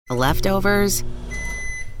leftovers,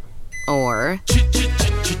 or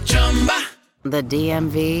the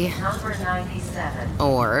DMV, Number 97.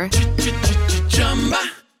 or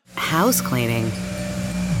house cleaning,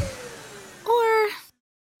 or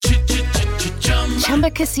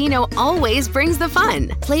Chumba Casino always brings the fun.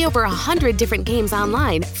 Play over 100 different games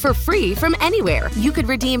online for free from anywhere. You could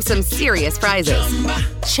redeem some serious prizes.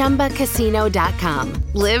 ChumbaCasino.com.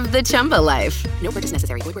 Live the Chumba life. No purchase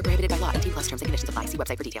necessary. Void where prohibited by law. 18+ terms and conditions apply. See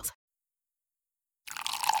website for details.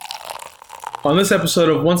 On this episode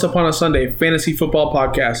of Once Upon a Sunday Fantasy Football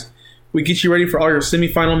Podcast, we get you ready for all your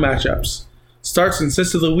semifinal matchups. Starts and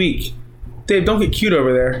sits of the week. Dave, don't get cute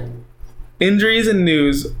over there. Injuries and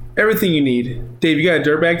news, everything you need. Dave, you got a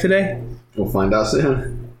dirtbag today? We'll find out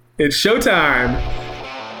soon. It's showtime.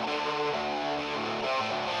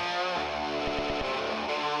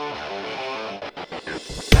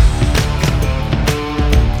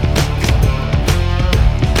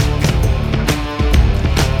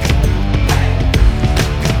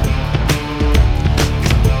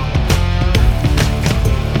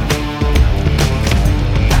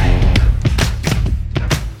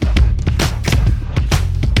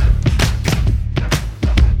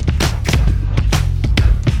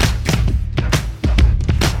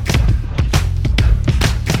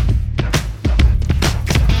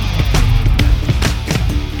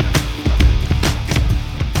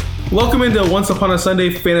 Welcome into Once Upon a Sunday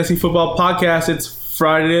Fantasy Football Podcast. It's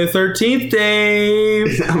Friday the 13th,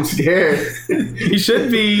 Dave. I'm scared. You should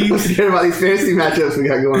be. I'm scared about these fantasy matchups we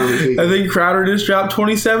got going on this week. I think Crowder just dropped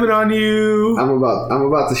 27 on you. I'm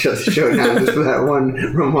about to shut the show down just for that one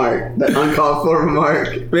remark, that uncalled for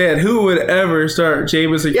remark. Man, who would ever start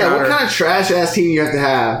Jamison Yeah, Crowder? what kind of trash ass team you have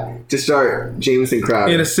to start Jamison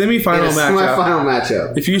Crowder In a semifinal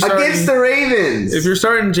matchup? If you start against the Ravens, if you're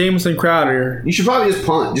starting Jamison Crowder, you should probably just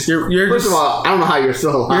punt. First of all, I don't know how you're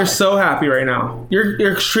still alive. You're so happy right now. You're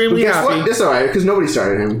extremely guess happy. What? That's all right because nobody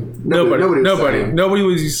started him. Nobody would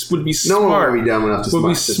be smart. No one would be dumb enough to would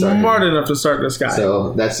be start him. smart enough to start this guy.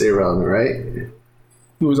 So that's irrelevant, right?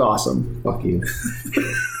 He was awesome. Fuck you.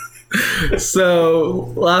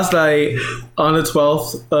 So last night on the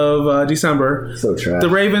 12th of December, so trash. The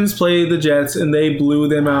Ravens played the Jets and they blew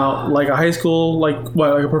them out like a high school, like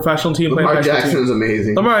a professional team. Lamar Jackson is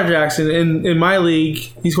amazing. Lamar Jackson in my league,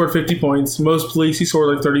 he scored 50 points. Most leagues he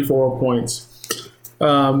scored like 34 points.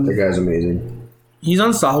 That guy's amazing. He's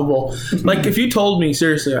unstoppable. Like, if you told me,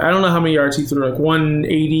 seriously, I don't know how many yards he threw, like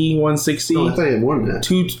 180, 160. No, I thought he had more than that.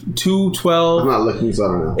 212. I'm not looking, so I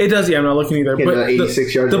don't know. It does, yeah, I'm not looking either. He had but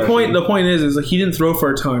 86 yards. The point is like he didn't throw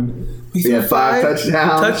for a ton. He had 5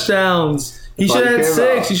 touchdowns. He should have had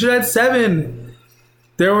 6. He should have had 7.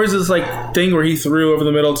 There was this like thing where he threw over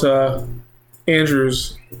the middle to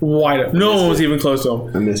Andrews wide up. No one was even close to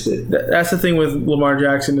him. I missed it. That's the thing with Lamar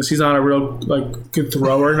Jackson is he's not a real like good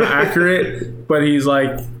thrower, not accurate, but he's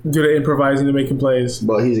like good at improvising and making plays.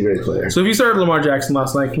 Well, he's a great player. So if you started Lamar Jackson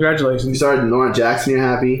last night, congratulations. You started Lamar Jackson, you're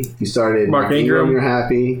happy. You started Mark Ingram, you're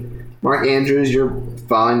happy. Mark Andrews, you're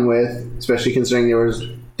fine with, especially considering there was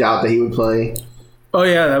doubt that he would play. Oh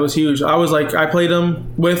yeah, that was huge. I played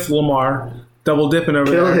him with Lamar. Double dipping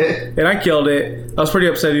over there. And I killed it. I was pretty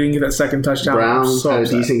upset he didn't get that second touchdown. Brown had a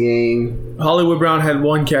decent game. Hollywood Brown had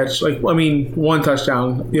 1 catch. One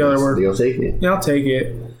touchdown. You'll take it. Yeah, I'll take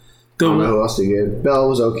it. I don't know who else to give. Bell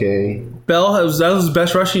was okay. That was his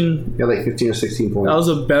best rushing. He had like 15 or 16 points. That was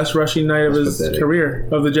the best rushing night of his career,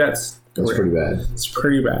 of the Jets. That's pretty bad. It's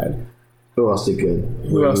pretty bad. Who else did good?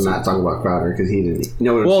 We're not talking about Crowder because he didn't.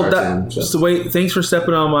 No one starts him. So wait, thanks for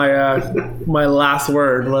stepping on my my last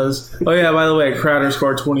word was. Oh yeah, by the way, Crowder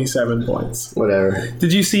scored 27 points. Whatever.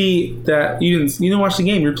 Did you see that? You didn't watch the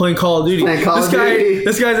game. You're playing Call of Duty.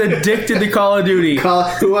 This guy's addicted to Call of Duty.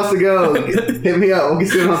 Who wants to go? Hit me up. We'll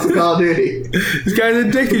get you on some Call of Duty. This guy's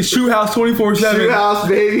addicted. Shoe House 24/7. Shoe House,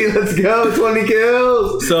 baby. Let's go. 20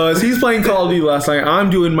 kills. So as he's playing Call of Duty last night, I'm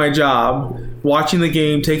doing my job. Watching the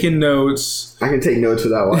game, taking notes. I can take notes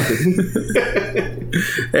without watching.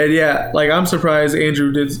 And yeah, like I'm surprised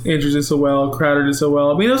Andrew did so well, Crowder did so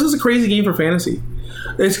well. I mean, this is a crazy game for fantasy.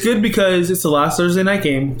 It's good because it's the last Thursday night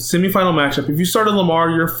game, semifinal matchup. If you started Lamar,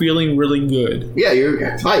 you're feeling really good. Yeah,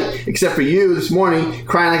 you're tight. Except for you this morning,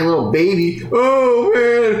 crying like a little baby. Oh,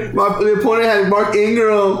 man, the opponent had Mark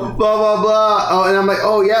Ingram, blah, blah, blah. Oh, and I'm like,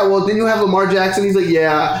 oh, yeah, well, didn't you have Lamar Jackson? He's like,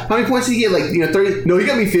 yeah. How many points did he get? 30? No, he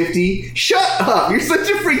got me 50. Shut up. You're such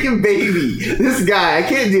a freaking baby. This guy, I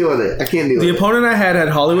can't deal with it. The opponent I had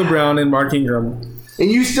Hollywood Brown and Mark Ingram.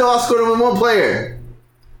 And you still outscored him with one player.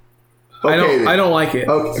 I don't like it.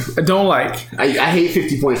 Okay. I don't like. I hate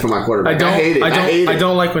 50 points for my quarterback. I hate it. I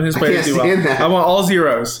don't like when his players do well. That. I want all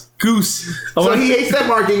zeros. Goose. So he hates that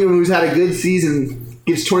Mark Ingram, who's had a good season,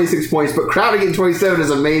 gets 26 points, but Crowder getting 27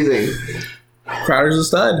 is amazing. Crowder's a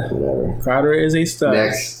stud. Whatever. Crowder is a stud.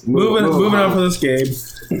 Next. Moving on from this game.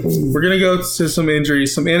 We're going to go to some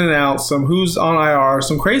injuries, some in and out, some who's on IR,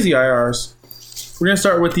 some crazy IRs. We're going to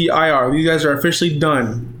start with the IR. These guys are officially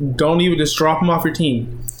done. Don't even just drop them off your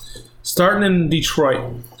team. Starting in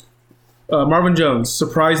Detroit, Marvin Jones,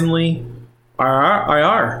 surprisingly,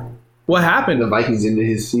 IR. What happened? The Vikings ended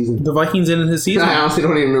his season. I honestly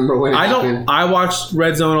don't even remember when it happened. I watched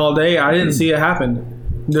Red Zone all day. I didn't see it happen.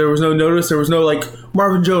 There was no notice. There was no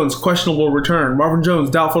Marvin Jones questionable return. Marvin Jones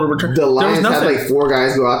doubtful to return. The Lions had 4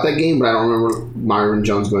 guys go out that game, but I don't remember Marvin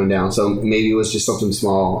Jones going down. So maybe it was just something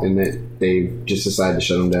small, and that they just decided to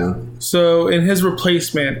shut him down. So in his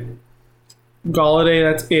replacement, Golladay,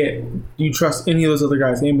 that's it. Do you trust any of those other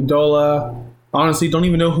guys? Amendola. Honestly, don't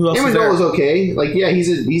even know who else is there. Amendola's okay. He's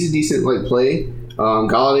a decent play.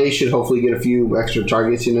 Golladay should hopefully get a few extra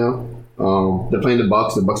targets. They're playing the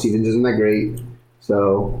Bucs. The Bucs defense isn't that great.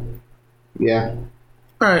 So, yeah.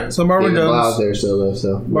 All right, so Marvin Jones. There still, though,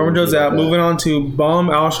 so Marvin Jones out. Moving on to Bum,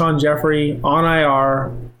 Alshon Jeffrey on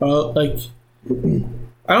IR.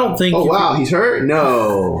 I don't think. Oh, wow, he's hurt?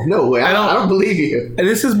 No way. I don't believe you.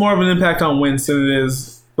 This is more of an impact on Wentz than it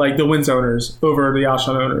is the Wentz owners over the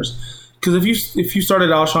Alshon owners. Because if you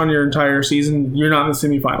started Alshon your entire season, you're not in the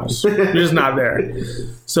semifinals. You're just not there.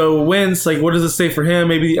 So Wentz, what does it say for him?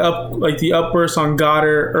 Maybe the upburst on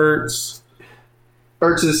Goddard, Ertz.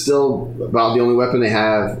 Ertz is still about the only weapon they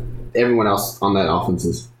have. Everyone else on that offense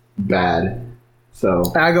is bad.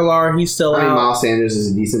 So Aguilar, he's still out. Miles Sanders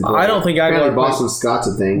is a decent player. I don't think Aguilar. Boston Scott's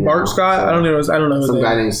a thing. Bart Scott? So I don't know. Some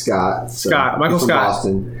guy named Scott. Michael Scott.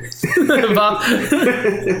 Boston.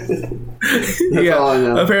 Yeah, all I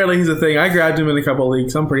know. Apparently he's a thing. I grabbed him in a couple of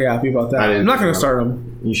leagues. I'm pretty happy about that. I'm not going to start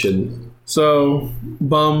him. You shouldn't. So,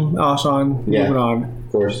 Bum, Alshon, moving on.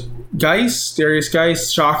 Of course. Darius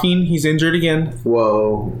Geis, shocking. He's injured again.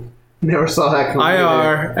 Whoa. Never saw that coming.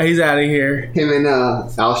 IR. He's out of here. Him and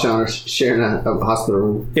Alshon are sharing a hospital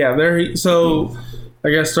room. Yeah, so I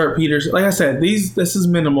guess start Peterson. Like I said, this is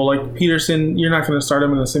minimal. Peterson, you're not going to start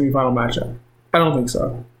him in a semifinal matchup. I don't think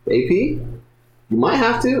so. AP? You might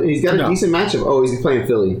have to. And he's got a decent matchup. Oh, he's playing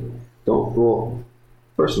Philly.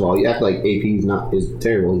 First of all, you act like AP is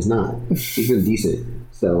terrible. He's not. He's been decent.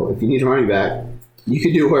 So if you need a running back, you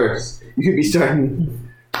could do worse. You could be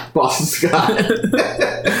starting Boston Scott.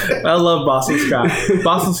 I love Boston Scott.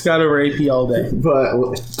 Boston Scott over AP all day. But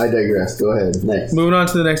I digress. Go ahead. Next. Moving on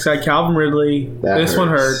to the next guy, Calvin Ridley. This one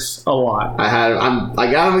hurts a lot.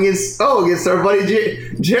 I got him against our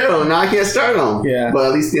buddy Gerald. Now I can't start him. Yeah. But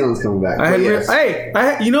at least Thielen's coming back.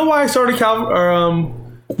 You know why I started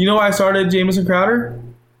you know why I started Jamison Crowder?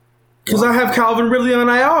 Because I have Calvin Ridley on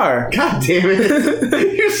IR. God damn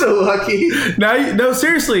it. You're so lucky. No,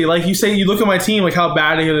 seriously. You say, you look at my team, how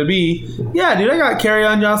bad they're going to be. Yeah, dude, I got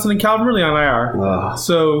Kerryon Johnson and Calvin Ridley on IR.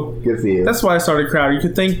 So, good for you. That's why I started Crowder. You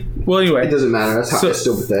could think, well, anyway. It doesn't matter. It's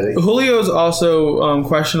still pathetic. Julio's also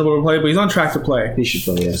questionable to play, but he's on track to play. He should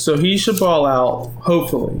play, yeah. So he should ball out,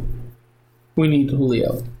 hopefully. We need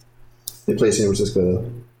Julio. They play San Francisco,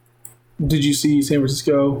 though. Did you see San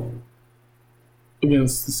Francisco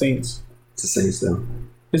against the Saints? It's the Saints, though.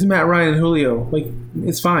 It's Matt Ryan and Julio.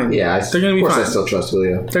 It's fine. Yeah, they're going to be fine. Of course I still trust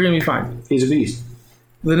Julio. They're going to be fine. He's a beast.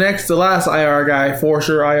 The last IR guy, for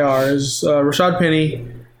sure IR, is Rashad Penny.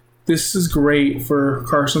 This is great for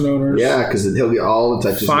Carson owners. Yeah, because he'll get all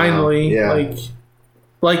the touches finally. Now. Yeah.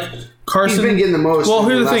 Carson. He's been getting the most. Well,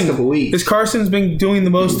 here's the thing: couple weeks. is Carson's been doing the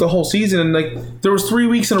most the whole season, and there was 3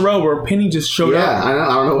 weeks in a row where Penny just showed up. Yeah,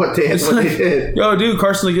 I don't know what they did. Yo, dude,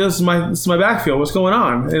 Carson's this is my backfield. What's going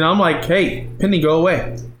on? And I'm like, hey, Penny, go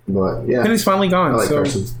away. But yeah, Penny's finally gone. I like so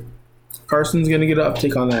Carson. Carson's gonna get an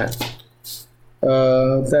uptick on that.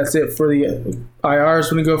 That's it for the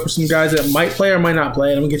IRs. We're gonna go for some guys that might play or might not play,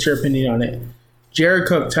 and I'm gonna get your opinion on it. Jared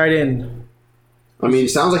Cook, tight end. I mean, it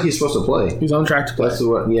sounds like he's supposed to play. He's on track to play.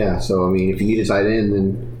 Yeah. So I mean, if you need a tight end,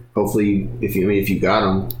 then hopefully, if you got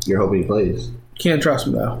him, you're hoping he plays. Can't trust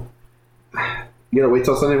him though. You gotta wait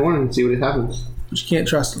till Sunday morning and see what happens. But you can't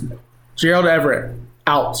trust him. Gerald Everett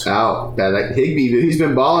out. That Higbee, he's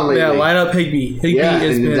been balling lately. Yeah, line up Higbee.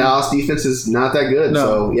 And the Dallas defense is not that good. No.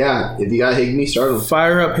 So yeah, if you got Higbee, start him.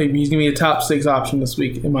 Fire up Higbee. He's gonna be a top 6 option this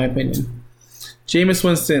week, in my opinion. Jameis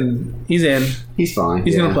Winston, he's in. He's fine.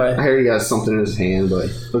 He's going to play. I heard he got something in his hand, but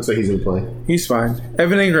looks like he's going to play. He's fine.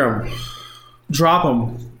 Evan Ingram, drop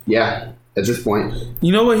him. Yeah, at this point.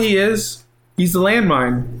 You know what he is? He's the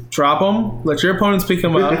landmine. Drop him. Let your opponents pick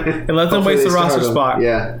him up, and let them waste the roster spot.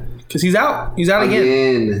 Yeah. Because he's out. He's out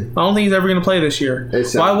again. I don't think he's ever going to play this year.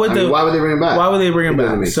 Why would they bring him back? Why would they bring him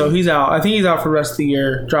back? So he's out. I think he's out for the rest of the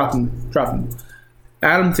year. Drop him.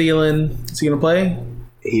 Adam Thielen, is he going to play?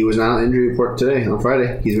 He was not on the injury report today, on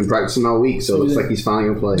Friday. He's been practicing all week, so it looks like he's finally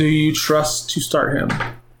going to play. Do you trust to start him?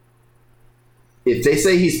 If they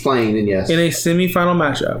say he's playing, then yes. In a semifinal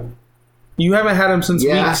matchup. You haven't had him since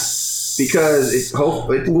weeks. Because it's how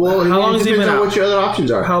long has he been out? What your other options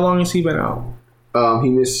are? How long has he been out?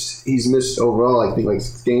 He's missed overall, I think, like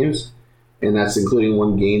 6 games, and that's including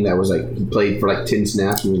one game that was like he played for like 10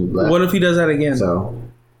 snaps and left. What if he does that again? So,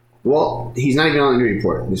 well, he's not even on the injury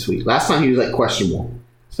report this week. Last time he was like questionable.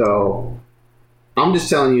 So, I'm just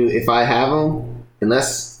telling you, if I have him,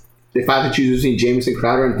 if I have to choose between Jamison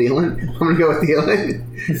Crowder and Thielen, I'm gonna go with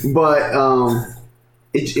Thielen. But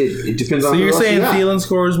it depends on. So you're saying Thielen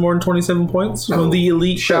scores more than 27 points from the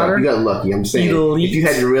elite shooter? You got lucky. I'm saying if you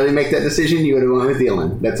had to really make that decision, you would have went with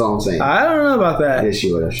Thielen. That's all I'm saying. I don't know about that. Yes,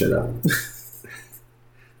 you would have. Shut up.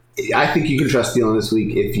 I think you can trust Thielen this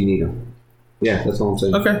week if you need him. Yeah, that's all I'm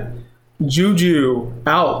saying. Okay. Juju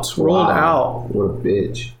out, rolled out. What a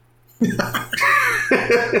bitch.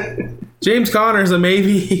 James Conner's a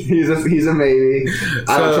maybe. He's a maybe.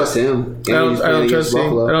 I don't trust him. I don't trust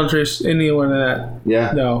him. I don't trust anyone in that.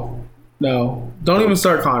 Yeah. No. Don't even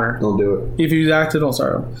start Conner. Don't do it. If he's active, don't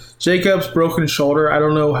start him. Jacobs broken shoulder. I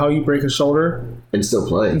don't know how you break a shoulder and still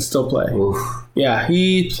play. Oof. Yeah,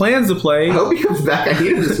 he plans to play. I hope he comes back. I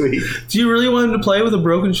need him this week. Do you really want him to play with a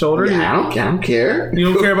broken shoulder? Yeah, I don't care. You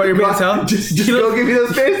don't care about your man's health? Just go give me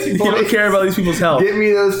those fantasy points. You don't care about these people's health. Give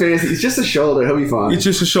me those fantasy. It's just a shoulder. He'll be fine. It's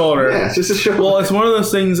just a shoulder. Yeah, it's just a shoulder. Well, it's one of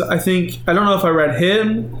those things. I don't know if I read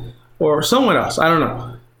him or someone else. I don't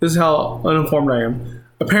know. This is how uninformed I am.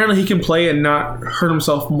 Apparently, he can play and not hurt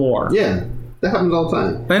himself more. Yeah, that happens all the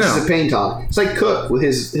time. I know. It's a pain talk. It's like Cook with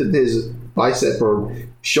his bicep or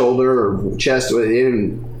shoulder or chest. They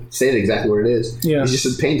didn't say it exactly what it is. Yeah. It's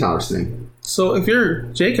just a pain tolerance thing. So if you're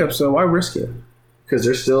Jacobs, though, why risk it? Because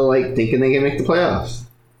they're still like thinking they can make the playoffs.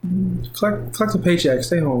 Collect a paycheck.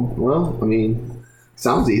 Stay home. Well, I mean,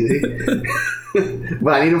 sounds easy.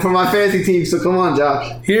 But I need them for my fantasy team, so come on,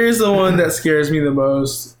 Josh. Here's the one that scares me the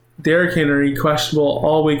most. Derrick Henry, questionable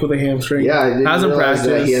all week with a hamstring. Yeah, I didn't hasn't realize practiced.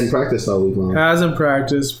 that he hadn't practiced all week long. Hasn't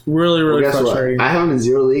practiced. Really frustrating. What? I have him in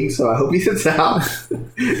 0 leagues, so I hope he sits out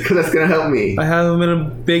because that's going to help me. I have him in a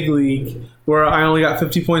big league where I only got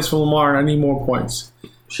 50 points from Lamar, and I need more points.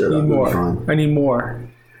 Sure, I need more.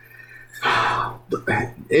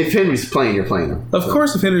 If Henry's playing, you're playing him. Of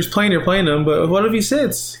course, if Henry's playing, you're playing him. But what if he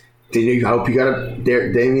sits? I hope you got a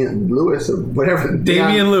Damian Lewis or whatever.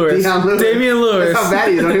 Damian Lewis. That's how bad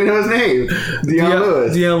he is. I don't even know his name.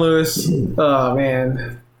 Deion Lewis. Oh,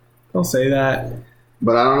 man. Don't say that.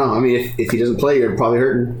 But I don't know. I mean, if he doesn't play, you're probably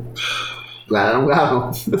hurting. Glad I don't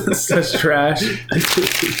got him. Such trash.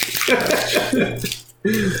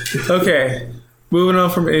 Okay. Moving on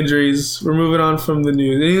from injuries. We're moving on from the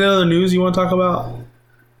news. Any other news you want to talk about?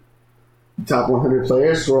 Top 100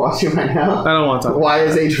 players we're watching right now. I don't want to talk. Why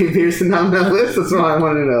is Adrian Peterson not on that list? That's what I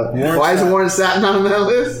want to know. Why is Warren Sapp not on that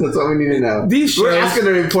list? That's what we need to know. We're asking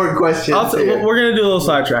an important question. We're going to do a little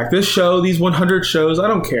sidetrack. This show, these 100 shows, I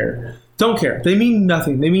don't care. Don't care. They mean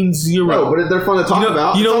nothing. They mean zero. No, but they're fun to talk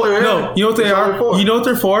about. You know what they are? You know what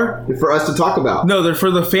they're for? They're for us to talk about. No, they're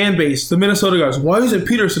for the fan base, the Minnesota guys. Why isn't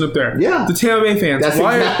Peterson up there? Yeah. The Tampa Bay fans. That's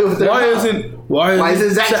exactly what they're about. Why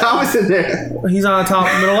isn't Zach Thomas in there? He's on a top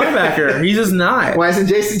middle linebacker. He's just not. Why isn't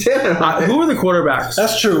Jason Taylor? Who are the quarterbacks?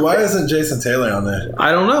 That's true. Why isn't Jason Taylor on there?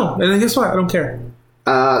 I don't know. And then guess what? I don't care.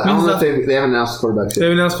 I don't know if they haven't announced quarterbacks yet. They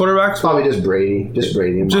haven't announced quarterbacks? Probably just Brady. Just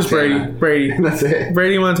Brady. Just Brady. That's it.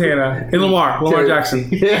 Brady, Montana. And Lamar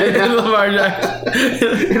Jackson. And Lamar Jackson.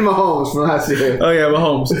 And Mahomes from last year. Oh, yeah,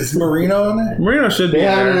 Mahomes. Is Marino on there? Marino should be They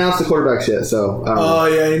on haven't there. announced the quarterbacks yet, so. Oh,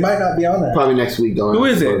 yeah, he might not be on there. Probably next week. Who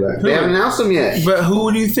is it? They haven't announced them yet. But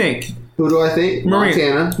who do you think? Who do I think?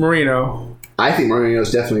 Montana. Marino. I think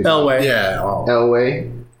Marino's definitely. Elway. Yeah.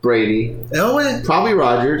 Elway. Brady. Elway? Probably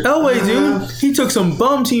Rodgers. Elway, dude. He took some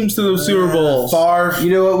bum teams to the Super Bowl. Favre. You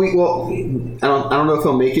know what? I don't know if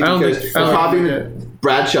he'll make it because probably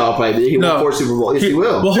Bradshaw probably he won 4 Super Bowls. Yes, he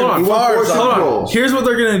will. Well, hold on. He won 4 Super Hold on. Bowls. Here's what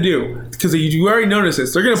they're gonna do. because you already noticed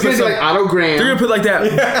this. They're gonna put It's like Otto Graham. They're gonna put like that,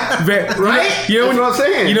 right? You know That's what I'm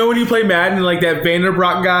saying. You know when you play Madden, and like that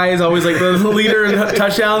Vanderbrock guy is always like the leader in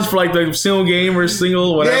touchdowns for like the single game or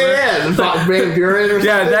single whatever. Yeah. Van Buren or something.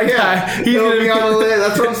 Yeah, that guy. He's He'll gonna be on the list.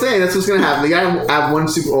 That's what I'm saying. That's what's gonna happen. They gotta have one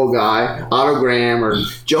Super Bowl guy, Otto Graham or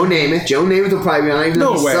Joe Namath. Joe Namath will probably be on it. Even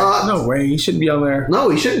though he sucks. No way. He shouldn't be on there. No,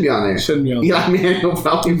 he shouldn't be on there. Shouldn't be on Eli Manning will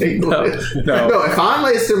probably make the list. No. If I'm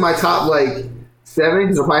listing my top like 7,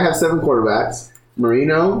 because I'll probably have 7 quarterbacks: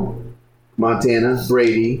 Marino, Montana,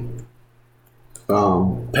 Brady,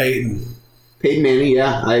 Peyton Manning.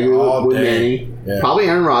 Yeah, I agree All with day. Manning. Yeah. Probably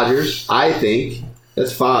Aaron Rodgers. I think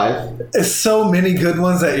that's 5. It's so many good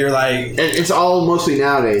ones that you're like, And it's all mostly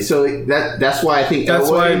nowadays. So like, that's why I think That's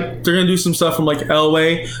Elway, why they're gonna do some stuff from like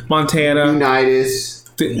Elway, Montana. Unitas,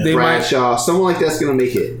 They might. Bradshaw, someone like that's gonna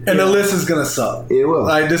make it. and the list is gonna suck. It will.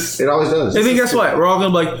 Like this, It always does. I think guess what? We're all gonna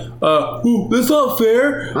be like, ooh, that's not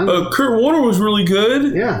fair. I know. Kurt Warner was really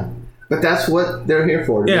good. Yeah. But that's what they're here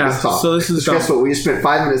for. To Yeah, make us talk. so this is Guess dumb. what? We just spent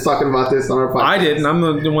 5 minutes talking about this on our podcast. I didn't. I'm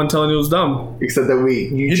the one telling you it was dumb. Except that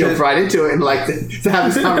you jumped did. right into it and like to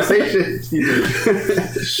have this conversation.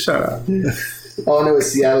 Shut up. All I know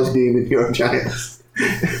is Seattle's beating the New York Giants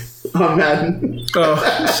on Madden. Oh,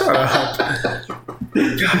 shut up.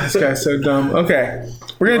 God, this guy's so dumb. Okay.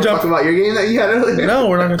 We're gonna Talk jump. about your game that you had earlier. No,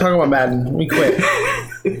 we're not gonna talk about Madden. We quit.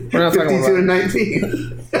 We're not talking 52 about and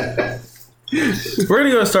 19. We're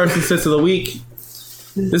gonna go to starts and sits of the week.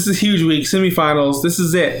 This is a huge week. Semifinals. This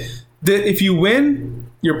is it. If you win,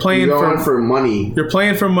 you're playing You're going for money. You're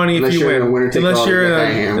playing for money Unless if you you're in a win. winner-take-all like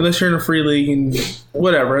I am. Unless you're in a free league and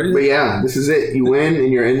whatever. But yeah, this is it. You win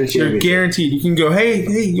and you're in the You're championship. guaranteed. You can go, hey,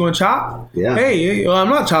 you want to chop? Yeah. Hey, well, I'm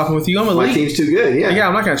not chopping with you. I'm a My league. team's too good. Yeah. Yeah,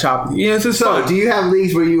 I'm not gonna chop with you. Yeah, it's just So, fun. do you have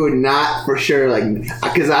leagues where you would not for sure like?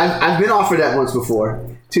 Because I've been offered that once before.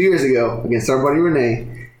 2 years ago against our buddy Renee,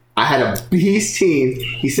 I had a beast team.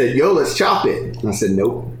 He said, "Yo, let's chop it," and I said,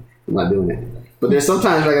 "Nope, I'm not doing it." But there's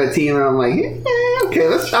sometimes I got a team and I'm like, yeah, "Okay,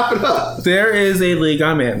 let's chop it up." There is a league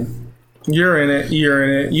I'm in. You're in it. You're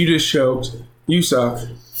in it. You just choked. You suck.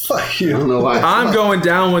 fuck I don't you. know why. I'm going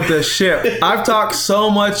down with the ship. I've talked so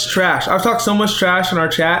much trash. I've talked so much trash in our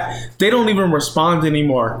chat. They don't even respond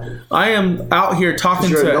anymore. I am out here talking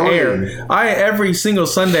You're to annoying. air. Every single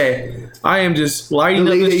Sunday, I am just The lighting up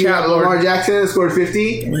league that this you chat got Lamar board. Jackson that scored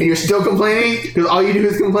 50, and you're still complaining because all you do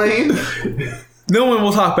is complain. No one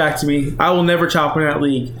will talk back to me. I will never chop in that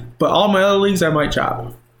league. But all my other leagues, I might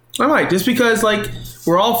chop. I might, just because like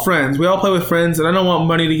we're all friends. We all play with friends, and I don't want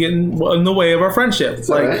money to get in the way of our friendship. It's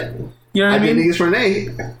Like, all right. you know what I I did mean? against Renee,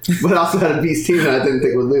 but I also had a beast team that I didn't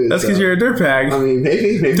think would lose. That's because so. you're a dirtbag. I mean,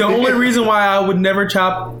 maybe. The only reason why I would never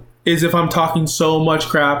chop is if I'm talking so much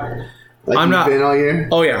crap. like I'm you've not. been all year.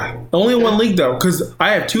 Oh yeah, only one league though, because I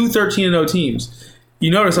have 2 13-0 teams. You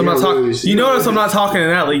notice I'm You're not gonna talking. lose. You You're notice gonna I'm not talking in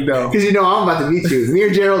that league though. Because you know I'm about to beat you. Me or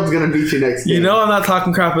Gerald's going to beat you next game. You know I'm not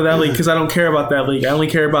talking crap about that league because I don't care about that league. I only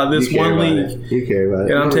care about this You care one about league. it. You care about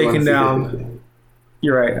it. And I'm Nobody taking wants to down. see it.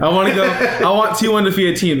 You're right. I want to go. I want 2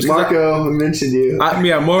 undefeated teams. 'Cause Marco mentioned you.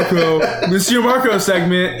 Marco. This is your Marco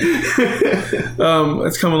segment.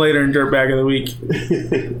 It's coming later in Dirtbag of the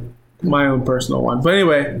Week. My own personal one. But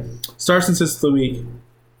anyway, starts and sits of the week.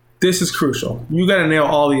 This is crucial. You got to nail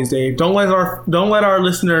all these, Dave. Don't let our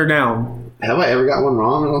listener down. Have I ever got one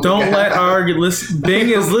wrong? I Don't think I let have. our Bing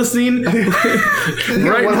is listening right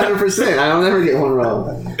now. 100%. I don't ever get one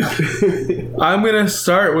wrong. I'm gonna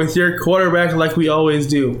start with your quarterback like we always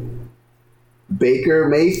do. Baker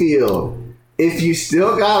Mayfield. If you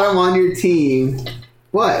still got him on your team,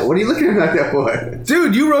 what? What are you looking at me like that for?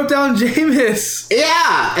 Dude, you wrote down Jameis.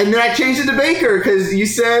 Yeah, and then I changed it to Baker because you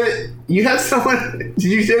said you have someone. Did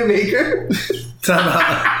you say Baker?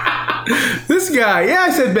 This guy. Yeah,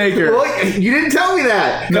 I said Baker. Well, you didn't tell me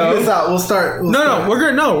that. No. Cut this out. We'll start. No, we're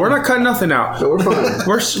good. No, we're not cutting nothing out. So we're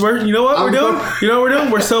fine. We're you know what we're doing? You know what we're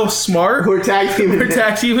doing? We're so smart. We're tag teaming. We're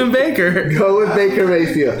tag teaming Baker. Go with Baker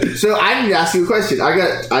Mayfield. So I need to ask you a question.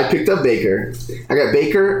 I picked up Baker. I got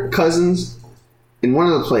Baker, Cousins, and one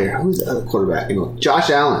other player. Who's the other quarterback?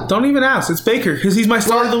 Josh Allen. Don't even ask. It's Baker because he's my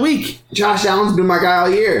start of the week. Josh Allen's been my guy all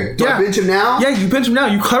year. Do I bench him now? Yeah, you bench him now.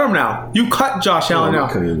 You cut him now. You cut Josh Allen I'm now.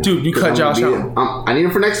 not cutting him Dude, you 'cause cut I'm Josh gonna beat Allen. him. I need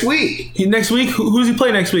him for next week. Next week, who does he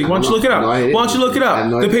play next week? Why don't you look it up? No idea. Why don't you look it I up?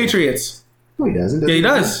 have no The idea. Patriots. No, he doesn't. Yeah, he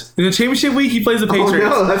does. In the championship week, he plays the Patriots.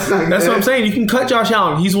 no, that's not That's good. what I'm saying. You can cut Josh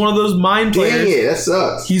Allen. He's one of those mind Dang players. it, that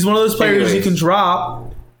sucks. He's one of those players you Anyways. can drop.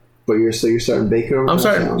 But you're starting Baker over I'm Josh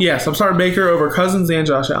starting. Allen? Yes, I'm starting Baker over Cousins and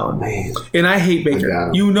Josh Allen. Man. And I hate I got Baker.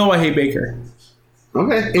 him. You know I hate Baker.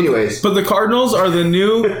 Okay. Anyways. But the Cardinals are the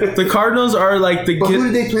new. The Cardinals are like the. But who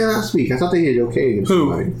did they play last week? I thought they did okay against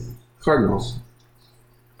Who? somebody. Cardinals.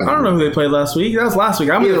 I don't know who they played last week. That was last week.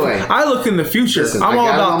 Either way. I look in the future. Listen, I'm I all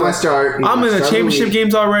got him about on my start. I'm in the Start of the championship week.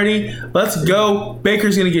 games already. Let's go.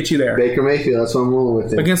 Baker's going to get you there. Baker Mayfield, that's what I'm rolling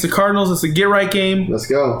with. It. Against the Cardinals, it's a get-right game. Let's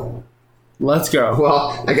go. Let's go.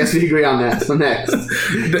 Well, I guess we agree on that. So next.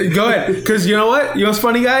 Go ahead. Because you know what? You know what's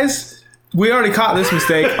funny, guys? We already caught this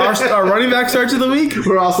mistake. Our running back starts of the week.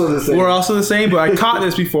 We're also the same. But I caught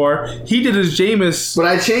this before. He did his Jameis But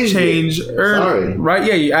I changed it. Sorry. Right?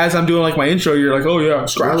 Yeah, as I'm doing like my intro, you're like, oh yeah,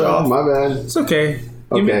 scratch off. My bad. It's okay.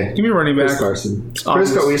 Give me a running Chris back. Carson.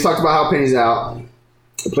 We just talked about how Penny's out.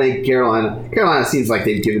 They're playing Carolina. Carolina seems like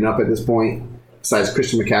they've given up at this point, besides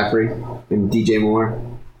Christian McCaffrey and DJ Moore.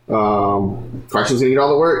 Carson's going to get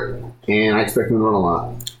all the work, and I expect him to run a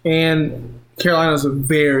lot. And Carolina's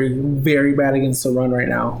very, very bad against the run right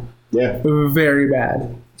now. Yeah. Very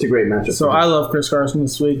bad. It's a great matchup. So I love Chris Carson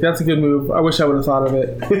this week. That's a good move. I wish I would have thought of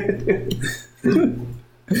it.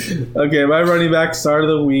 Okay, my running back start of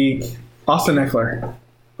the week, Austin Eckler.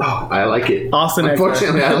 Oh, I like it. Austin Eckler.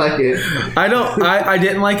 Unfortunately, I like it. I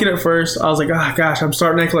didn't like it at first. I was like, oh gosh, I'm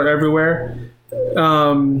starting Eckler everywhere.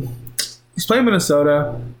 He's playing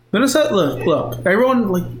Minnesota. Minnesota, look,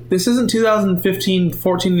 everyone, this isn't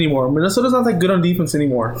 2015-14 anymore. Minnesota's not that good on defense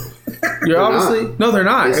anymore. No, they're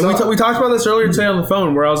not. And we talked about this earlier today on the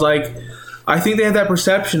phone, where I was like, I think they have that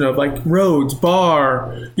perception of Rhodes,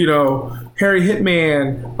 Barr, Harry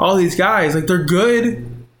Hitman, all these guys. They're good,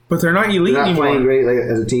 but they're not elite They're not anymore. playing great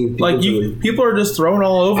as a team. People are just throwing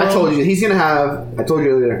all over. I told you he's gonna have. I told you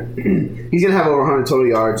earlier. He's gonna have over 100 total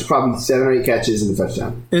yards, probably 7 or 8 catches and a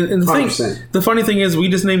touchdown. And the funny thing is, we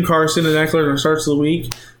just named Carson and Eckler in our starts of the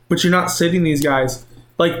week, but you're not sitting these guys.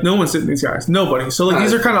 No one's sitting these guys. Nobody. So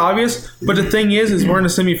these are kind of obvious. But the thing is we're in the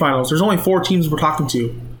semifinals. There's only 4 teams we're talking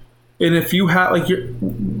to, and if you have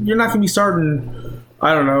you're not gonna be starting.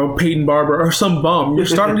 I don't know, Peyton Barber or some bum. You're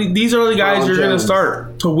starting. These are the guys you're going to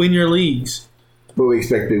start to win your leagues. But we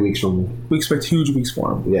expect big weeks from him. We expect huge weeks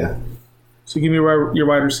for him. Yeah. So give me your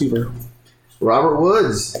wide receiver. Robert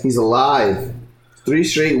Woods. He's alive. 3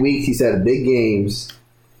 straight weeks he's had big games.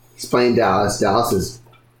 He's playing Dallas. Dallas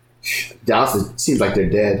seems like they're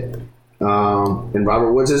dead. And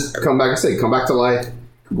Robert Woods has come back to life.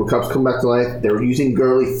 Cooper Kupp's come back to life. They were using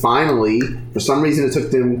Gurley finally. For some reason it took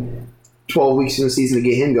them 12 weeks in the season to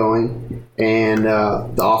get him going, and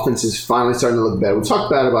the offense is finally starting to look better. We talked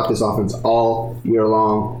bad about this offense all year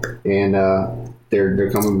long, and they're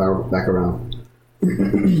coming back around.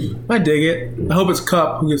 I dig it. I hope it's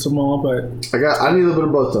Kupp who gets them all, but I need a little bit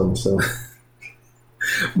of both of them. So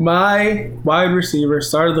my wide receiver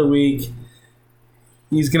start of the week,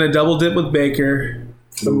 he's gonna double dip with Baker.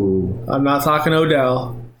 Ooh. I'm not talking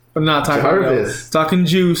Odell. I'm not talking Jarvis. Talking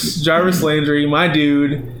Juice, Jarvis Landry, my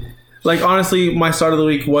dude. Honestly, my start of the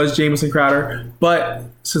week was Jamison Crowder, but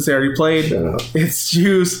since they already played, it's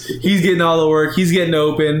Juice. He's getting all the work. He's getting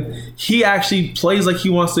open. He actually plays like he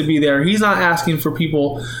wants to be there. He's not asking for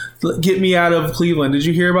people, get me out of Cleveland. Did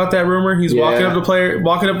you hear about that rumor? He's walking up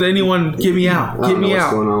to anyone, get me out. Get me out.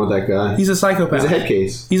 What's going on with that guy? He's a psychopath. He's a head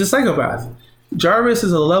case. He's a psychopath. Jarvis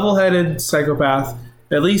is a level-headed psychopath.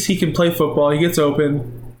 At least he can play football. He gets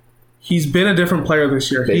open. He's been a different player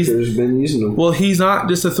this year. Baker's been using him. Well, he's not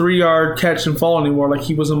just a 3-yard catch and fall anymore like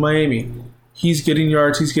he was in Miami. He's getting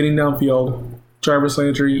yards. He's getting downfield. Jarvis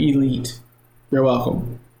Landry, elite. You're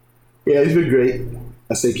welcome. Yeah, he's been great.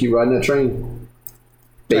 I say keep riding that train.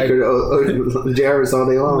 Baker to Jarvis all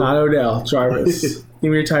day long. Not Odell. Jarvis. Give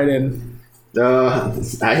me your tight end.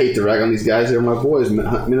 I hate to rag on these guys. They're my boys.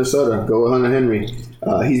 Minnesota. Go with Hunter Henry.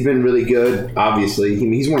 He's been really good, obviously.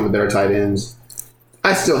 He's one of the better tight ends.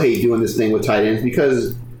 I still hate doing this thing with tight ends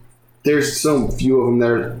because there's so few of them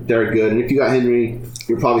that are good. And if you got Henry,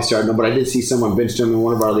 you're probably starting them. But I did see someone benched him in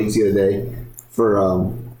one of our leagues the other day for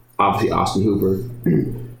obviously Austin Hooper.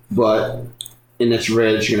 But and it's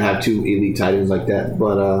rare that you're gonna have 2 elite tight ends like that.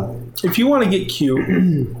 But if you want to get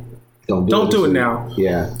cute, don't do it now.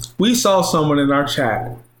 Yeah, we saw someone in our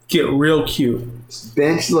chat get real cute.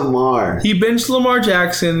 Bench Lamar. He benched Lamar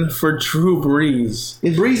Jackson for Drew Brees.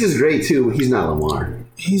 And Brees is great too, but he's not Lamar.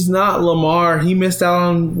 He's not Lamar. He missed out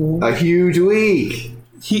on a huge week.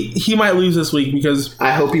 He might lose this week because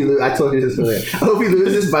I hope he loses. I told you this earlier. I hope he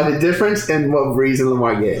loses by the difference in what Brees and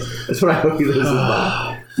Lamar get. That's what I hope he loses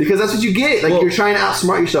by. Because that's what you get. You're trying to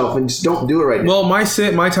outsmart yourself and just don't do it right now. Well, my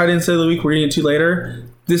tight end set of the week we're getting to later.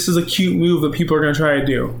 This is a cute move that people are going to try to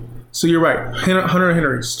do. So you're right. Hunter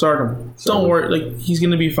Henry, start him. Don't worry. He's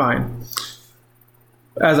going to be fine.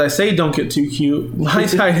 As I say, don't get too cute. My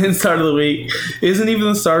tight end start of the week isn't even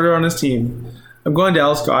the starter on his team. I'm going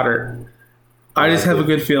Dallas Goedert. I just have a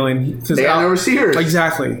good feeling. They got no receivers.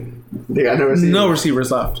 Exactly. They got no receivers. No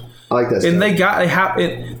receivers left. I like that. And they have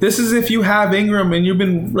it. This is if you have Ingram and you've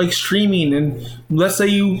been like streaming, and let's say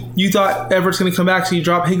you thought Everett's going to come back, so you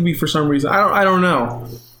drop Higbee for some reason. I don't know.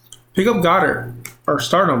 Pick up Goddard or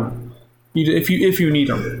start him if you need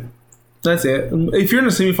him. That's it. If you're in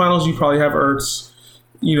the semifinals, you probably have Ertz,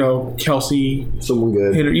 Kelsey, someone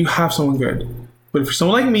good. Hitter. You have someone good. But for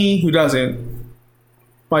someone like me who doesn't,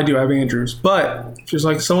 I do have Andrews. But if you're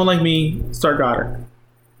like someone like me, start Goddard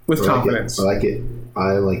with confidence. I like it.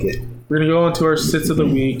 We're going to go into our sits of the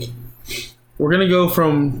week. We're going to go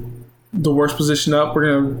from the worst position up. We're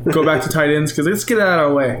going to go back to tight ends because let's get it out of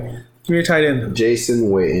our way. Give me your tight end. Jason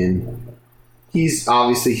Witten. He's blah.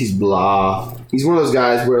 He's one of those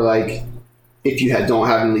guys where, like, if you don't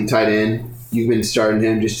have an elite tight end, you've been starting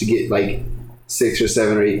him just to get, like, 6 or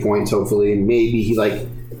 7 or 8 points, hopefully. And maybe he, like,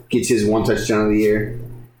 gets his 1 touchdown of the year.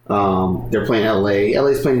 They're playing LA.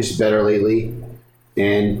 LA's playing just better lately.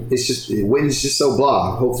 And Witten's just so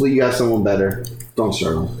blah. Hopefully you have someone better. Don't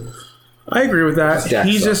start him. I agree with that.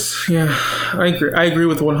 I agree. I agree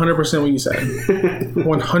with 100% what you said.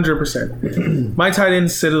 100%. My tight end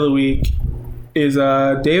sit of the week is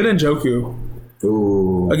David Njoku.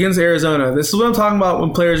 Ooh. Against Arizona. This is what I'm talking about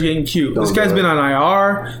when players getting cute. This guy's been on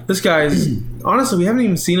IR. This guy's honestly, we haven't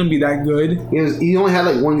even seen him be that good. He only had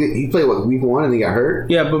like one good. He played week 1 and he got hurt.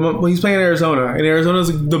 Yeah, but he's playing Arizona, and Arizona's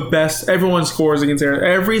the best. Everyone scores against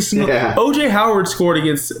Arizona. Every single OJ Howard scored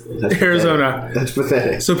against Arizona. Pathetic. That's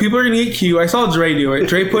pathetic. So people are gonna get cute. I saw Dre do it.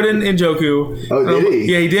 Dre put in Njoku. Oh, did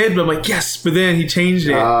he? Yeah, he did. But I'm like, yes. But then he changed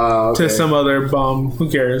it to some other bum. Who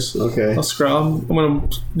cares? Okay. I'll scroll. I'm gonna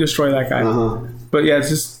destroy that guy. But yeah, it's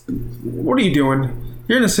just, what are you doing?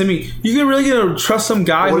 You're in a semi. You can really gonna trust some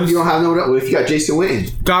guy. What if you don't have what if you got Jason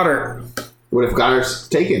Witten? Goddard. What if Goddard's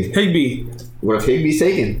taken? Higbee. What if Higbee's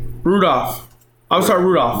taken? Rudolph. I'll start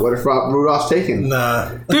Rudolph. What if Rudolph's taken? Nah.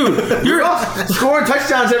 Dude, you're scoring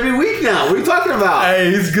touchdowns every week now. What are you talking about?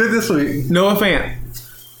 Hey, he's good this week. Noah Fant.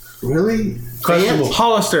 Really? Questionable.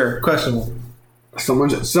 Hollister. Questionable. Someone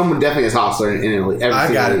definitely has Hostler in every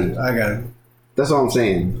I got league. it. That's all I'm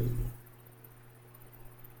saying.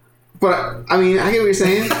 But I mean, I get what you're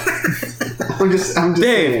saying. I'm just Dave,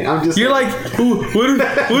 saying. You're saying. like,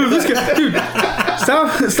 what if this guy, dude?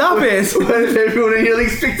 Stop it! What if everyone in your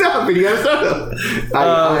league's picked up and you gotta start them?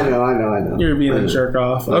 I know. You're being a jerk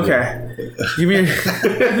off. Okay, give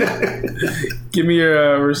me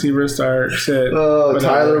your receiver start. Sit.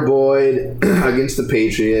 Tyler Boyd against the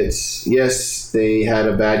Patriots. Yes, they had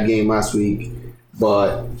a bad game last week,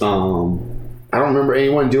 but I don't remember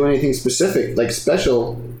anyone doing anything specific, like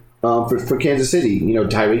special. For Kansas City,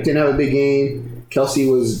 Tyreek didn't have a big game. Kelsey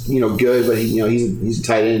was, good, but he's a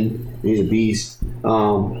tight end. He's a beast.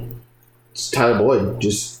 It's Tyler Boyd.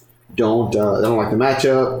 Just don't like the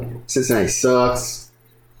matchup. Cincinnati sucks.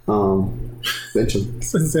 Bench him.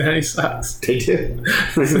 Cincinnati sucks. They do.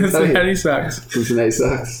 Cincinnati sucks. Cincinnati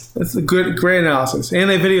sucks. That's a great analysis, and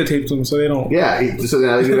they videotaped them, so they don't. Yeah, so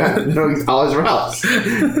now they know all his routes.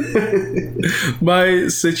 My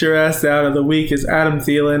sit your ass out of the week is Adam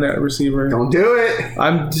Thielen at receiver. Don't do it.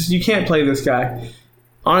 You can't play this guy.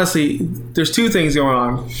 Honestly, there's 2 things going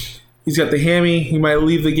on. He's got the hammy. He might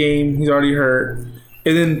leave the game. He's already hurt.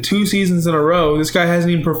 And then 2 seasons in a row, this guy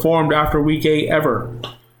hasn't even performed after week 8 ever.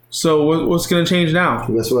 So what's going to change now?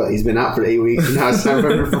 Guess what? He's been out for 8 weeks, and now it's time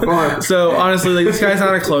for him to perform. So honestly, this guy's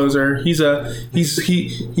not a closer. He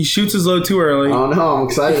shoots his load too early. Oh no, I'm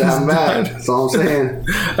excited to have him back. That's all I'm saying.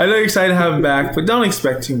 I know you're excited to have him back, but don't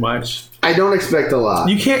expect too much. I don't expect a lot.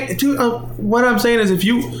 You can't, dude. What I'm saying is, if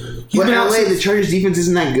you, but LA, the Chargers defense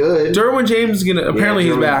isn't that good. Derwin James is gonna. Apparently,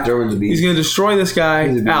 he's back. Derwin's a beast. He's gonna destroy this guy.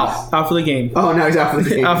 Out for the game. Oh no, he's out for the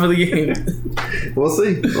game. Out for the game. We'll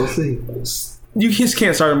see. You just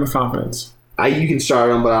can't start him with confidence. You can start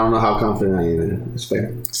him, but I don't know how confident I am in it. It's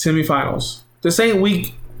fair. Semifinals. This ain't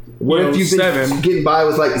week. What if you've been getting by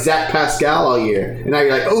with like Zach Pascal all year, and now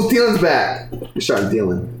you're like, oh, Thielen's back. You're starting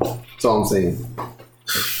Thielen. That's all I'm saying.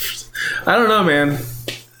 I don't know, man.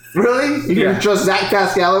 Really? You can trust Zach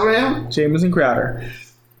Pascal over him? Jamison Crowder.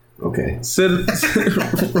 Okay.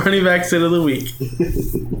 Running back sit of the week.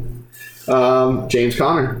 James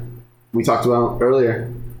Conner. We talked about earlier.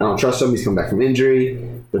 I don't trust him. He's come back from injury.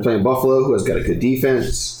 They're playing Buffalo, who has got a good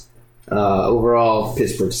defense. Overall,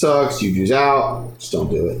 Pittsburgh sucks. Juju's out. Just don't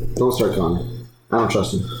do it. Don't start Conner. I don't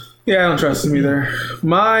trust him. Yeah, I don't trust him either.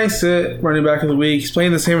 My sit running back of the week. He's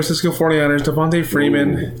playing the San Francisco 49ers. Devontae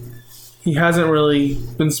Freeman. Ooh. He hasn't really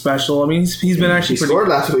been special. I mean, he's been actually pretty... scored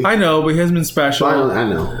last week. I know, but he hasn't been special. I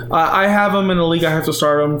know. I have him in a league. I have to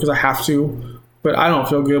start him because I have to. But I don't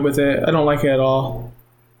feel good with it. I don't like it at all.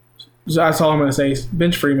 That's all I'm going to say.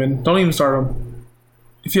 Bench Freeman. Don't even start him.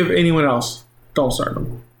 If you have anyone else, don't start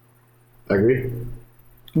him. I agree.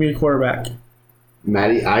 Give me a quarterback.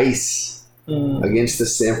 Matty Ice against the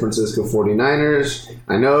San Francisco 49ers.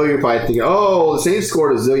 I know you're probably thinking, oh, the Saints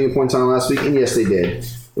scored a zillion points on them last week, and yes, they did.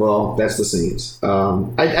 Well, that's the Saints.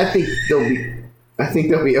 I think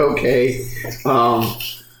they'll be okay.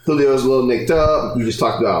 Julio's a little nicked up. We just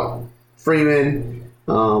talked about Freeman.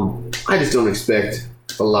 I just don't expect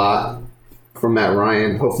a lot from Matt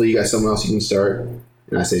Ryan. Hopefully, you got someone else you can start.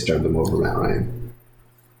 And I say start them over Matt Ryan.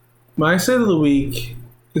 My sit of the week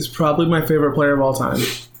is probably my favorite player of all time.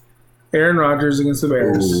 Aaron Rodgers against the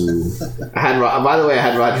Bears. Ooh. By the way, I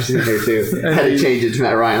had Rodgers in there too. I had to change it to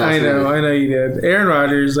Matt Ryan last I know you did. Aaron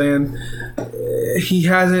Rodgers, and he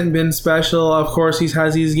hasn't been special. Of course, he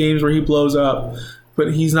has these games where he blows up,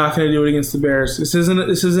 but he's not going to do it against the Bears. This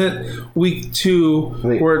isn't week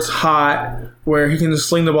 2 where it's hot, where he can just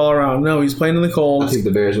sling the ball around. No, he's playing in the cold. I think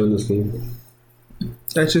the Bears win this game.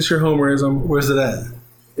 That's just your homerism. Where's it at?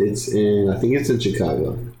 I think it's in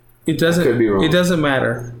Chicago. It doesn't. Could be wrong. It doesn't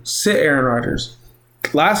matter. Sit Aaron Rodgers.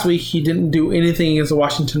 Last week he didn't do anything against the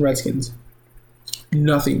Washington Redskins.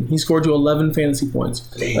 Nothing. He scored you 11 fantasy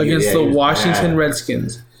points against the Washington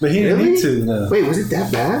Redskins. But he didn't need to. No. Wait, was it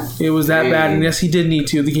that bad? It was that bad, and yes, he did need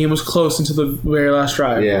to. The game was close until the very last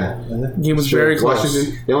drive. Yeah, the game was very close.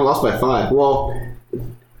 Washington, they only lost by 5. Well,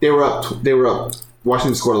 they were up.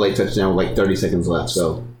 Washington scored a late touchdown with like 30 seconds left.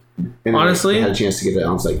 So honestly, they had a chance to get an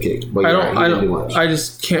onside kick. But I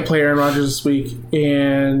just can't play Aaron Rodgers this week.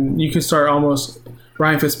 And you could start almost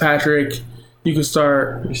Ryan Fitzpatrick. You could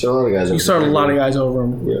start. You start a lot of guys. You start a lot of guys over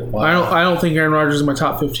him. Yeah. Wow. I don't think Aaron Rodgers is in my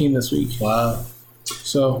top 15 this week. Wow.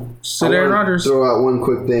 So sit Aaron Rodgers. Throw out one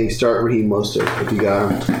quick thing. Start Raheem Mostert if you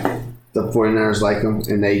got him. The 49ers like him,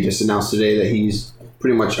 and they just announced today that he's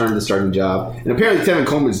pretty much earned the starting job. And apparently Tevin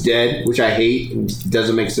Coleman's dead, which I hate. It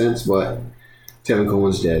doesn't make sense, but Tevin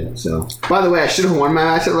Coleman's dead. So, by the way, I should have won my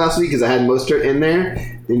matchup last week because I had Mostert in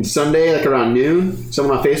there. And Sunday, like around noon,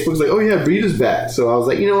 someone on Facebook was like, "Oh yeah, Breeda's back." So I was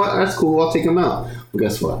like, "You know what? That's cool. I'll take him out." Well,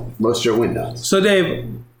 guess what? Mostert went nuts. So Dave,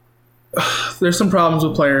 there's some problems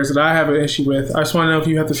with players that I have an issue with. I just want to know if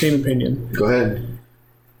you have the same opinion. Go ahead.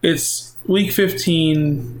 It's week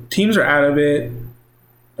 15. Teams are out of it.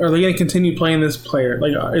 Are they going to continue playing this player?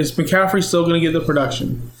 Like, is McCaffrey still going to get the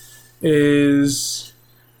production? Is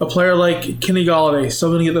a player like Kenny Golladay still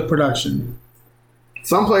going to get the production?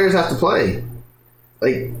 Some players have to play.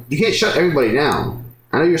 Like, you can't shut everybody down.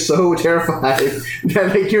 I know you're so terrified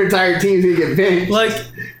that like your entire team's going to get benched.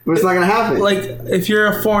 But it's not going to happen. Like, if you're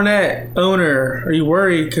a Fournette owner, are you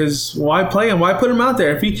worried? Because why play him? Why put him out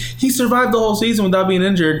there? If he survived the whole season without being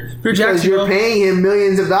injured. If because you're paying him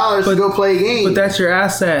millions of dollars to go play a game. But that's your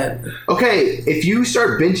asset. Okay, if you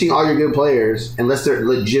start benching all your good players, unless they're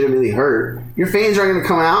legitimately hurt, your fans aren't going to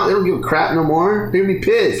come out. They don't give a crap no more. They're going to be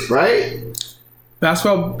pissed, right?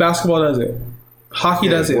 Basketball does it. Hockey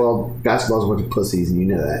does it. Well, basketball's a bunch of pussies, and you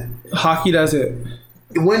know that. Hockey does it.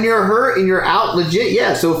 When you're hurt and you're out legit,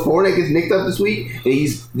 yeah. So if Fournette gets nicked up this week,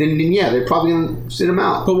 and then yeah, they're probably going to sit him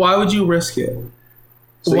out. But why would you risk it?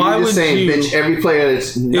 So why you're just saying bench every player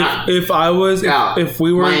that's not if I was out. If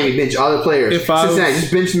we were Miami, bench all the players. Cincinnati,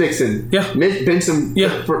 just bench Mixon. Yeah. Bench him.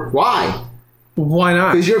 Yeah. Why? Why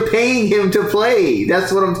not? Because you're paying him to play.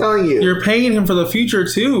 That's what I'm telling you. You're paying him for the future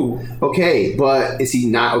too. Okay, but is he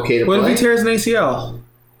not okay to play? What if he tears an ACL?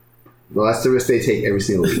 Well, that's the risk they take every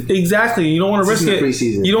single week. Exactly. You don't want to risk it.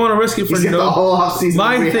 Preseason. You don't want to risk it for the whole offseason.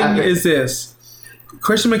 My thing is this: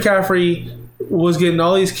 Christian McCaffrey was getting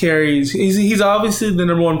all these carries. He's obviously the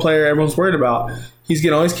number one player everyone's worried about. He's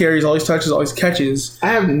getting all these carries, all these touches, all these catches. I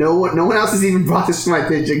have no one else has even brought this to my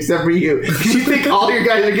pitch except for you. Because you think all your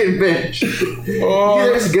guys are getting benched.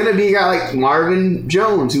 There's going to be a guy like Marvin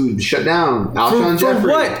Jones who shut down. Alshon Jeffrey. For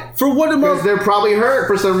what? For what? Because they're probably hurt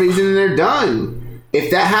for some reason and they're done. If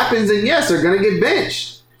that happens, then yes, they're going to get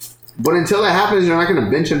benched. But until that happens, you're not going to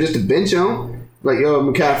bench them just to bench them. Like, yo,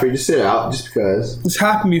 McCaffrey, just sit out just because. It's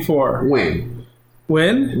happened before. When?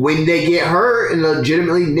 When they get hurt and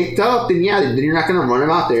legitimately nicked up, then yeah, then you're not going to run them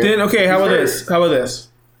out there. Then, okay, how about this?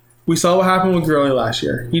 We saw what happened with Gurley last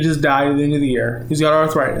year. He just died at the end of the year. He's got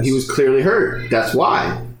arthritis. He was clearly hurt. That's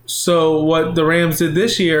why. So what the Rams did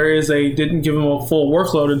this year is they didn't give him a full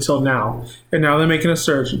workload until now. And now they're making a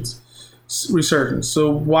resurgence. So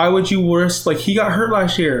why would you risk, like, he got hurt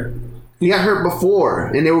last year. He got hurt before,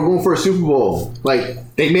 and they were going for a Super Bowl.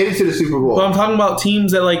 Like, they made it to the Super Bowl. But I'm talking about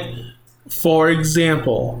teams that, like, for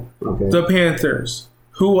example, the Panthers,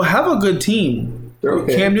 who have a good team. They're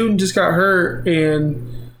okay. Cam Newton just got hurt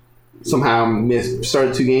and somehow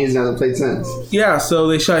started 2 games and hasn't played since. Yeah, so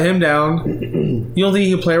they shut him down. You don't think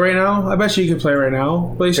he can play right now? I bet you he can play right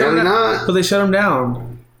now. But they shut him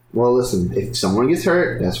down. Well, listen, if someone gets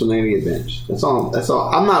hurt, that's when they're going to get benched. That's all.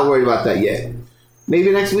 I'm not worried about that yet.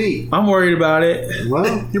 Maybe next week. I'm worried about it.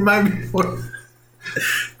 Well, You might be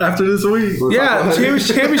after this week. Yeah,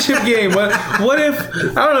 championship game. What if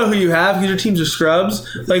I don't know who you have because your teams are scrubs?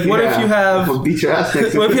 Like, what if you have? I'll beat your ass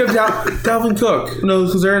next What if week. you have Dalvin Cook? No,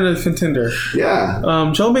 because they're in a contender.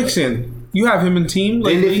 Yeah. Joe Mixon. You have him in team.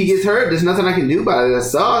 Like, And if he gets hurt, there's nothing I can do about it. That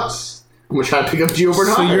sucks. I'm going to try to pick up Gio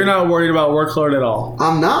Bernard. so you're not worried about workload at all.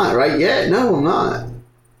 I'm not, right yet. No, I'm not.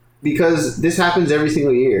 Because this happens every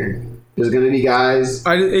single year. There's going to be guys.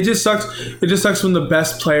 It just sucks. It just sucks when the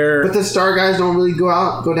best player. But the star guys don't really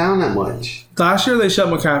go down that much. Last year they shut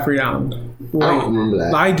McCaffrey down. I don't remember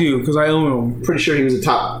that. I do because I own him. Pretty sure he was a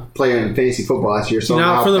top player in fantasy football last year. So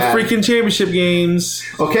Not for the freaking championship games.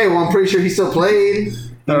 Okay, well, I'm pretty sure he still played.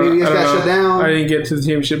 He maybe just got shut down. I didn't get to the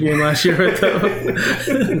championship game last year with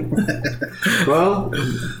them. Well,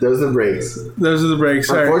 those are the breaks. Those are the breaks.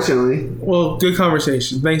 All right. Unfortunately. Well, good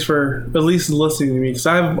conversation. Thanks for at least listening to me because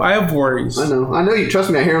I have worries. I know you.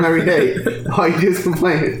 Trust me, I hear them every day. All you do is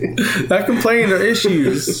complain. Not complaining. They're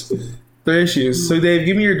issues. They're issues. So, Dave,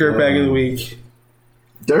 give me your dirtbag of the week.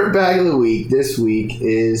 Dirtbag of the week this week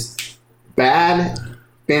is bad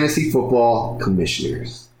fantasy football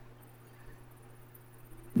commissioners.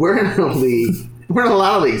 We're in a league. We're in a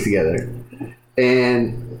lot of leagues together.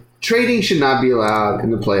 And trading should not be allowed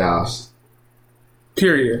in the playoffs.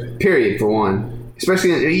 Period, for one.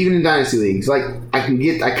 Especially even in dynasty leagues. Like, I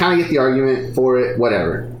kind of get the argument for it,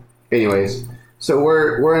 whatever. Anyways, so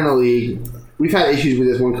we're in a league. We've had issues with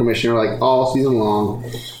this one commissioner like all season long.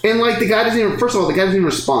 And like the guy doesn't even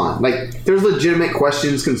respond. Like, there's legitimate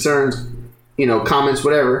questions, concerns, comments,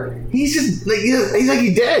 whatever. He's just like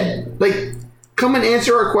he's dead. Like, come and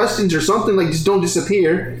answer our questions or something. Like, just don't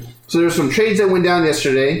disappear. So there's some trades that went down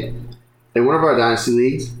yesterday in one of our dynasty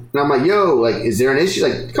leagues. And I'm like, yo, like, is there an issue?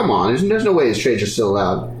 Like, come on. There's no way his trades are still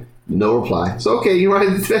allowed. No reply. So, okay, you know what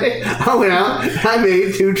I did today? I went out and I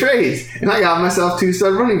made 2 trades. And I got myself 2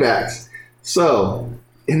 stud running backs. So,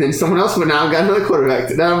 and then someone else went out and got another quarterback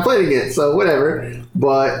that I'm playing against. So, whatever.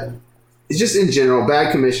 But it's just in general,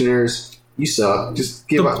 bad commissioners. You suck. Just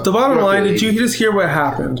give up. The bottom line, did you just hear what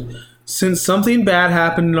happened? Since something bad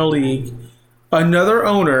happened in a league, another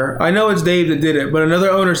owner, I know it's Dave that did it, but another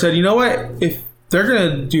owner said, you know what? If they're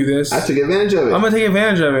going to do this, I took advantage of it. I'm going to take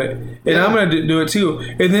advantage of it. And I'm going to do it too.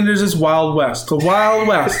 And then there's this Wild West. The Wild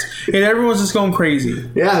West. And everyone's just going crazy.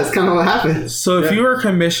 Yeah, that's kind of what happened. So if you're a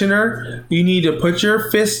commissioner, you need to put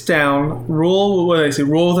your fist down, rule with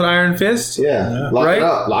an iron fist. Yeah.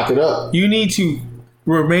 Lock it up. You need to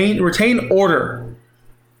retain order.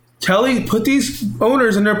 Put these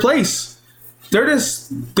owners in their place. They're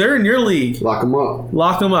in your league. Lock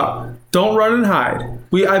them up. Don't run and hide.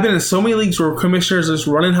 I've been in so many leagues where commissioners just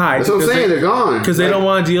run and hide. That's what I'm saying. They're gone. Because they don't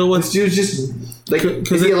want to deal with... This dude's just... Like,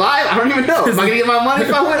 is he alive? I don't even know. Am I going to get my money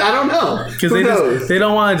if I win? I don't know. Because they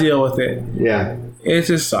don't want to deal with it. Yeah. It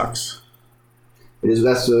just sucks.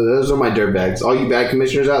 Those are my dirtbags. All you bad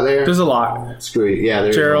commissioners out there. There's a lot. Screw you. Yeah,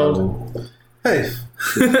 there's Gerald. Hey.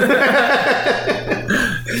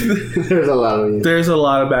 There's a lot of you. There's a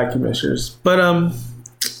lot of bad commissioners. But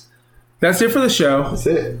that's it for the show. That's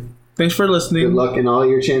it. Thanks for listening. Good luck in all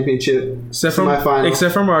your championship semifinals.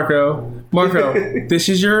 Except for Marco. Marco, this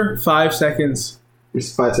is your 5 seconds. Your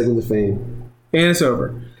 5 seconds of fame. And it's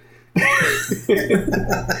over.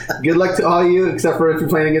 Good luck to all you, except for if you're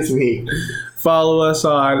playing against me. Follow us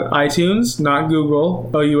on iTunes, not Google,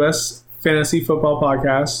 OUS Fantasy Football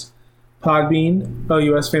Podcast. Podbean,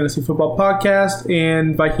 OUS Fantasy Football Podcast,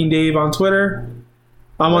 and Viking Dave on Twitter.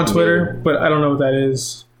 I'm on Twitter, but I don't know what that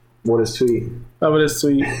is. What is tweet? Oh, it is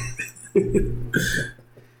tweet.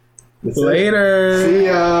 Later. See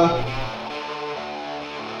ya.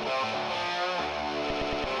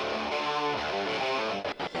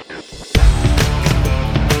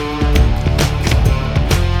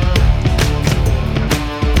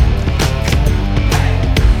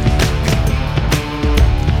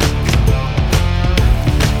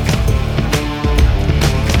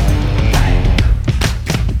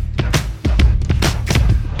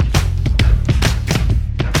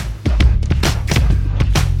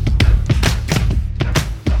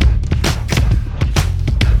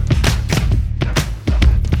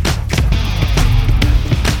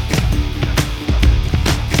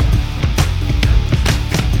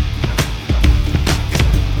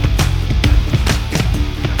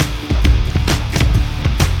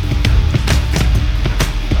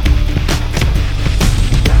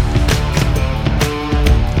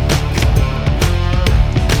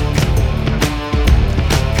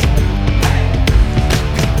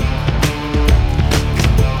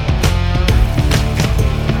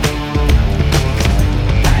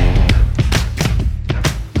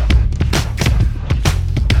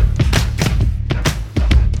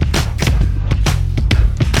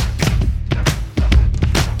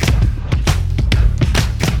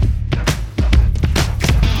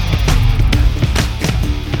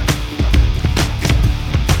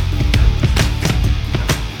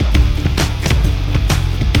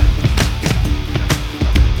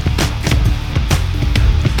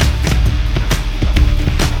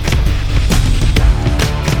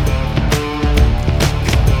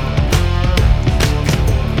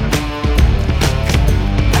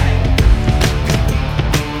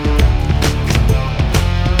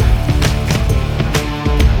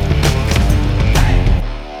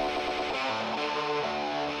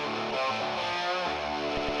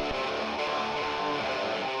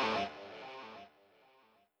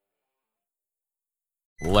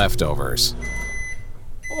 leftovers,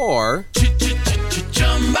 or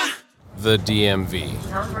the DMV,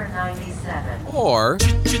 Number 97. or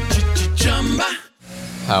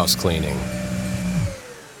house cleaning,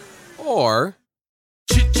 or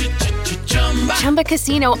Chumba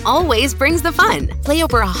Casino always brings the fun. Play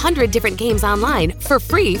over 100 different games online for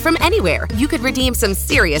free from anywhere. You could redeem some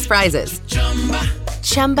serious prizes.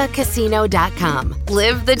 ChumbaCasino.com.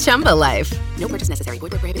 Live the Chumba life. No purchase necessary.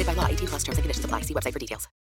 Void where prohibited by law. 18+ terms and conditions apply. See website for details.